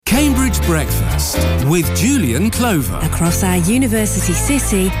Breakfast with Julian Clover. Across our university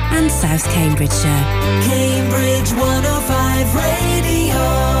city and South Cambridgeshire. Cambridge 105 Radio.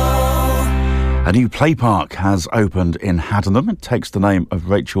 A new play park has opened in Haddenham. It takes the name of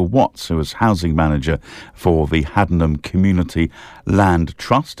Rachel Watts, who was housing manager for the Haddenham Community Land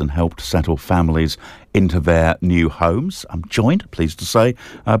Trust and helped settle families into their new homes. I'm joined, pleased to say,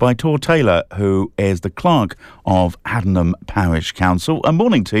 by Tor Taylor, who is the clerk of Haddenham Parish Council.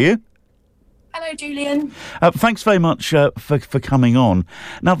 Morning to you. Hello, Julian. Thanks very much for coming on.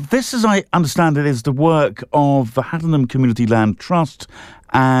 Now, this, as I understand it, is the work of the Haddenham Community Land Trust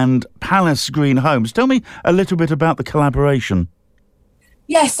and Palace Green Homes. Tell me a little bit about the collaboration.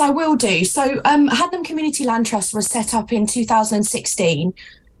 Yes, I will do. So Haddenham Community Land Trust was set up in 2016.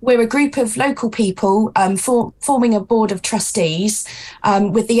 We're a group of local people forming a board of trustees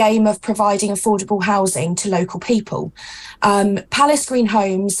with the aim of providing affordable housing to local people. Palace Green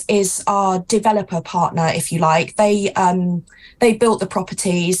Homes is our developer partner, if you like. They built the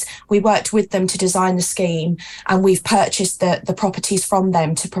properties. We worked with them to design the scheme, and we've purchased the properties from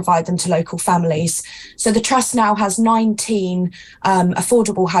them to provide them to local families. So the trust now has 19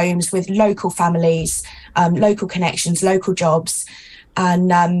 affordable homes with local families, local connections, local jobs.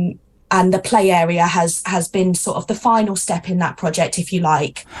 And the play area has been sort of the final step in that project, if you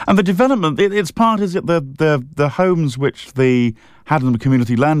like. And the development, it's part, is it the homes which the Haddenham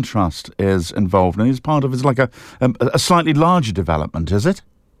Community Land Trust is involved in, is part of, is like a slightly larger development, is it?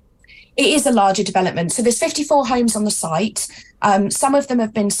 It is a larger development. So there's 54 homes on the site. Some of them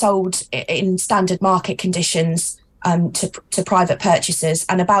have been sold in standard market conditions to private purchasers,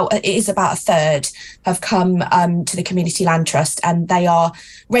 and about a third have come to the Community Land Trust, and they are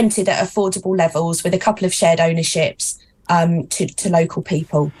rented at affordable levels with a couple of shared ownerships to local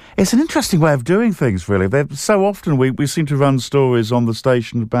people. It's an interesting way of doing things, really. So often we seem to run stories on the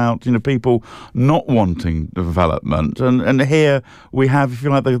station about, people not wanting development, and here we have, if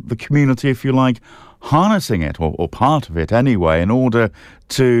you like, the community, if you like, harnessing it, or part of it anyway, in order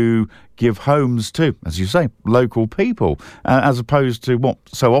to give homes to, as you say, local people, as opposed to what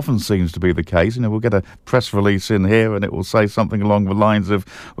so often seems to be the case. We'll get a press release in here and it will say something along the lines of,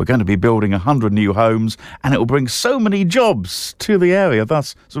 we're going to be building 100 new homes and it will bring so many jobs to the area,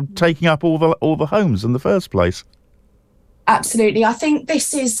 thus sort of taking up all the homes in the first place. Absolutely. I think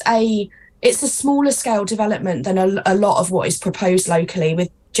this is it's a smaller scale development than a lot of what is proposed locally, with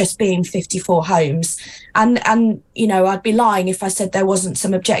just being 54 homes. And I'd be lying if I said there wasn't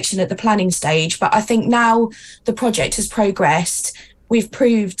some objection at the planning stage, but I think now the project has progressed, we've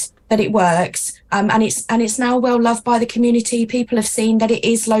proved that it works, and it's now well loved by the community. People have seen that it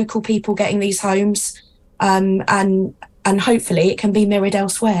is local people getting these homes, and hopefully it can be mirrored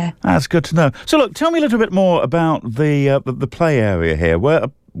elsewhere. That's good to know. So look, tell me a little bit more about the play area here.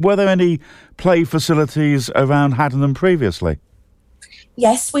 Were there any play facilities around Haddenham previously?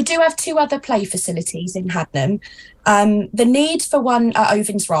 Yes, we do have 2 other play facilities in Haddenham. The need for one at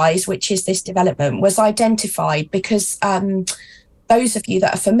Ovens Rise, which is this development, was identified because those of you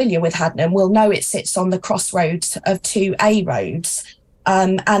that are familiar with Haddenham will know it sits on the crossroads of 2 A roads,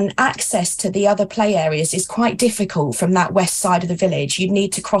 and access to the other play areas is quite difficult from that west side of the village. You'd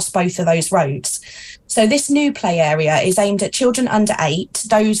need to cross both of those roads. So this new play area is aimed at children under 8,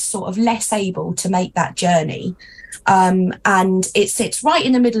 those sort of less able to make that journey. And it sits right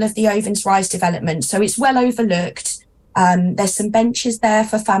in the middle of the Ovens Rise development, so it's well overlooked. There's some benches there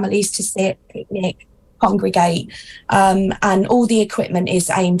for families to sit, picnic, congregate, and all the equipment is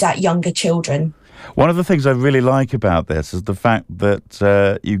aimed at younger children. One of the things I really like about this is the fact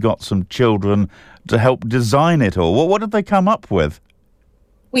that you got some children to help design it all. What did they come up with?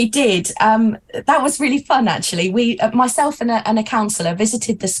 We did. That was really fun, actually. We, myself and a counsellor,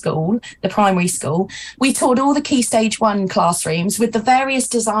 visited the school, the primary school. We toured all the Key Stage 1 classrooms with the various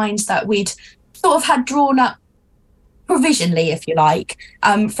designs that we'd sort of had drawn up provisionally, if you like,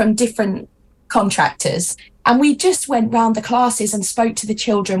 from different contractors. And we just went round the classes and spoke to the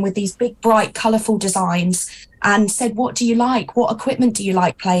children with these big, bright, colourful designs and said, what do you like? What equipment do you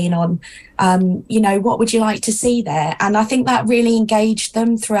like playing on? What would you like to see there? And I think that really engaged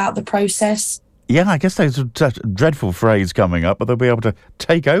them throughout the process. Yeah, I guess there's a dreadful phrase coming up, but they'll be able to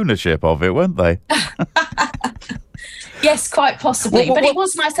take ownership of it, won't they? Yes, quite possibly. But it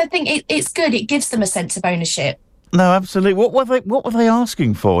was nice. I think it's good. It gives them a sense of ownership. No, absolutely. What were they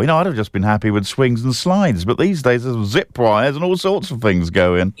asking for? I'd have just been happy with swings and slides, but these days there's zip wires and all sorts of things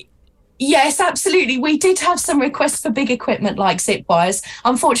going. Yes, absolutely. We did have some requests for big equipment like zip wires.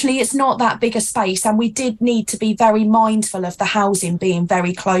 Unfortunately, it's not that big a space, and we did need to be very mindful of the housing being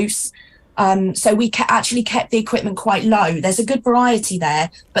very close. So we actually kept the equipment quite low. There's a good variety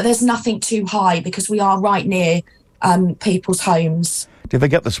there, but there's nothing too high because we are right near people's homes. Did they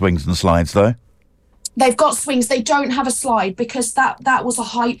get the swings and slides, though? They've got swings. They don't have a slide because that was a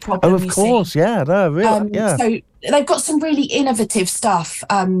height problem. Oh, of course, yeah, no, really, yeah. So they've got some really innovative stuff,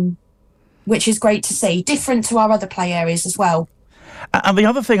 which is great to see, different to our other play areas as well. And the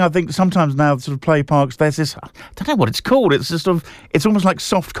other thing I think sometimes now, sort of play parks, there's this, I don't know what it's called, it's just it's almost like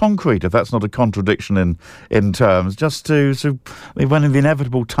soft concrete, if that's not a contradiction in terms, just to when the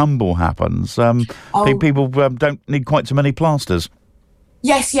inevitable tumble happens, people don't need quite so many plasters.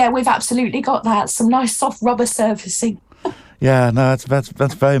 Yes, yeah, we've absolutely got that. Some nice soft rubber surfacing. Yeah, no,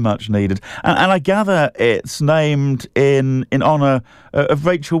 that's very much needed. And I gather it's named in honour of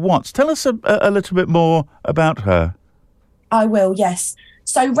Rachel Watts. Tell us a little bit more about her. I will, yes.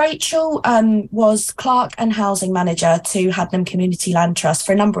 So Rachel was clerk and housing manager to Hadnam Community Land Trust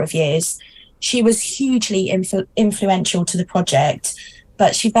for a number of years. She was hugely influential to the project,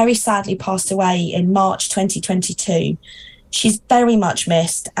 but she very sadly passed away in March 2022. She's very much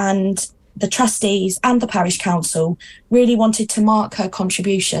missed, and the trustees and the parish council really wanted to mark her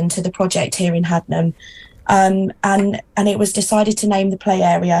contribution to the project here in Hadnam. And it was decided to name the play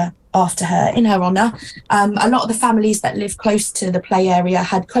area after her, in her honour. A lot of the families that live close to the play area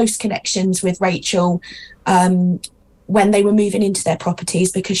had close connections with Rachel when they were moving into their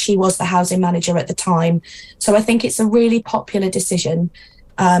properties because she was the housing manager at the time. So I think it's a really popular decision.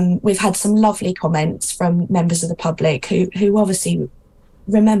 We've had some lovely comments from members of the public who obviously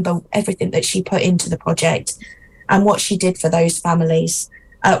remember everything that she put into the project and what she did for those families,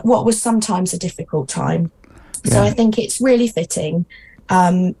 what was sometimes a difficult time. Yeah. So I think it's really fitting.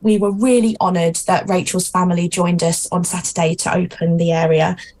 We were really honoured that Rachel's family joined us on Saturday to open the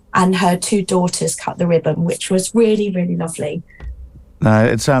area, and her two daughters cut the ribbon, which was really, really lovely. No,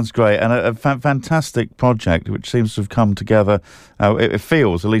 it sounds great, and a fantastic project which seems to have come together. It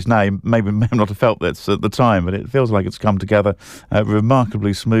feels, at least now, maybe not have felt this at the time, but it feels like it's come together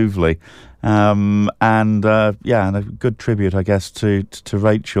remarkably smoothly. And a good tribute, I guess, to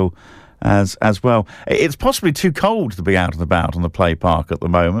Rachel as well. It's possibly too cold to be out and about on the play park at the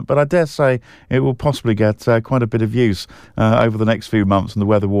moment, but I dare say it will possibly get quite a bit of use over the next few months when the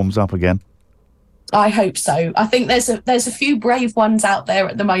weather warms up again. I hope so. I think there's a few brave ones out there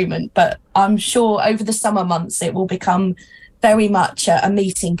at the moment, but I'm sure over the summer months it will become very much a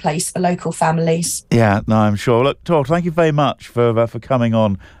meeting place for local families. Yeah, no, I'm sure. Look, Tor, thank you very much for coming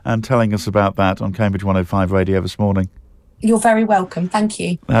on and telling us about that on Cambridge 105 Radio this morning. You're very welcome. Thank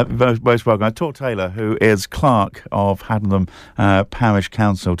you. Most welcome. Tor Taylor, who is clerk of Hadnam Parish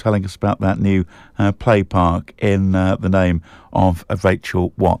Council, telling us about that new play park in the name of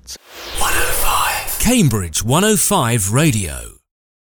Rachel Watts. 105. Cambridge 105 Radio.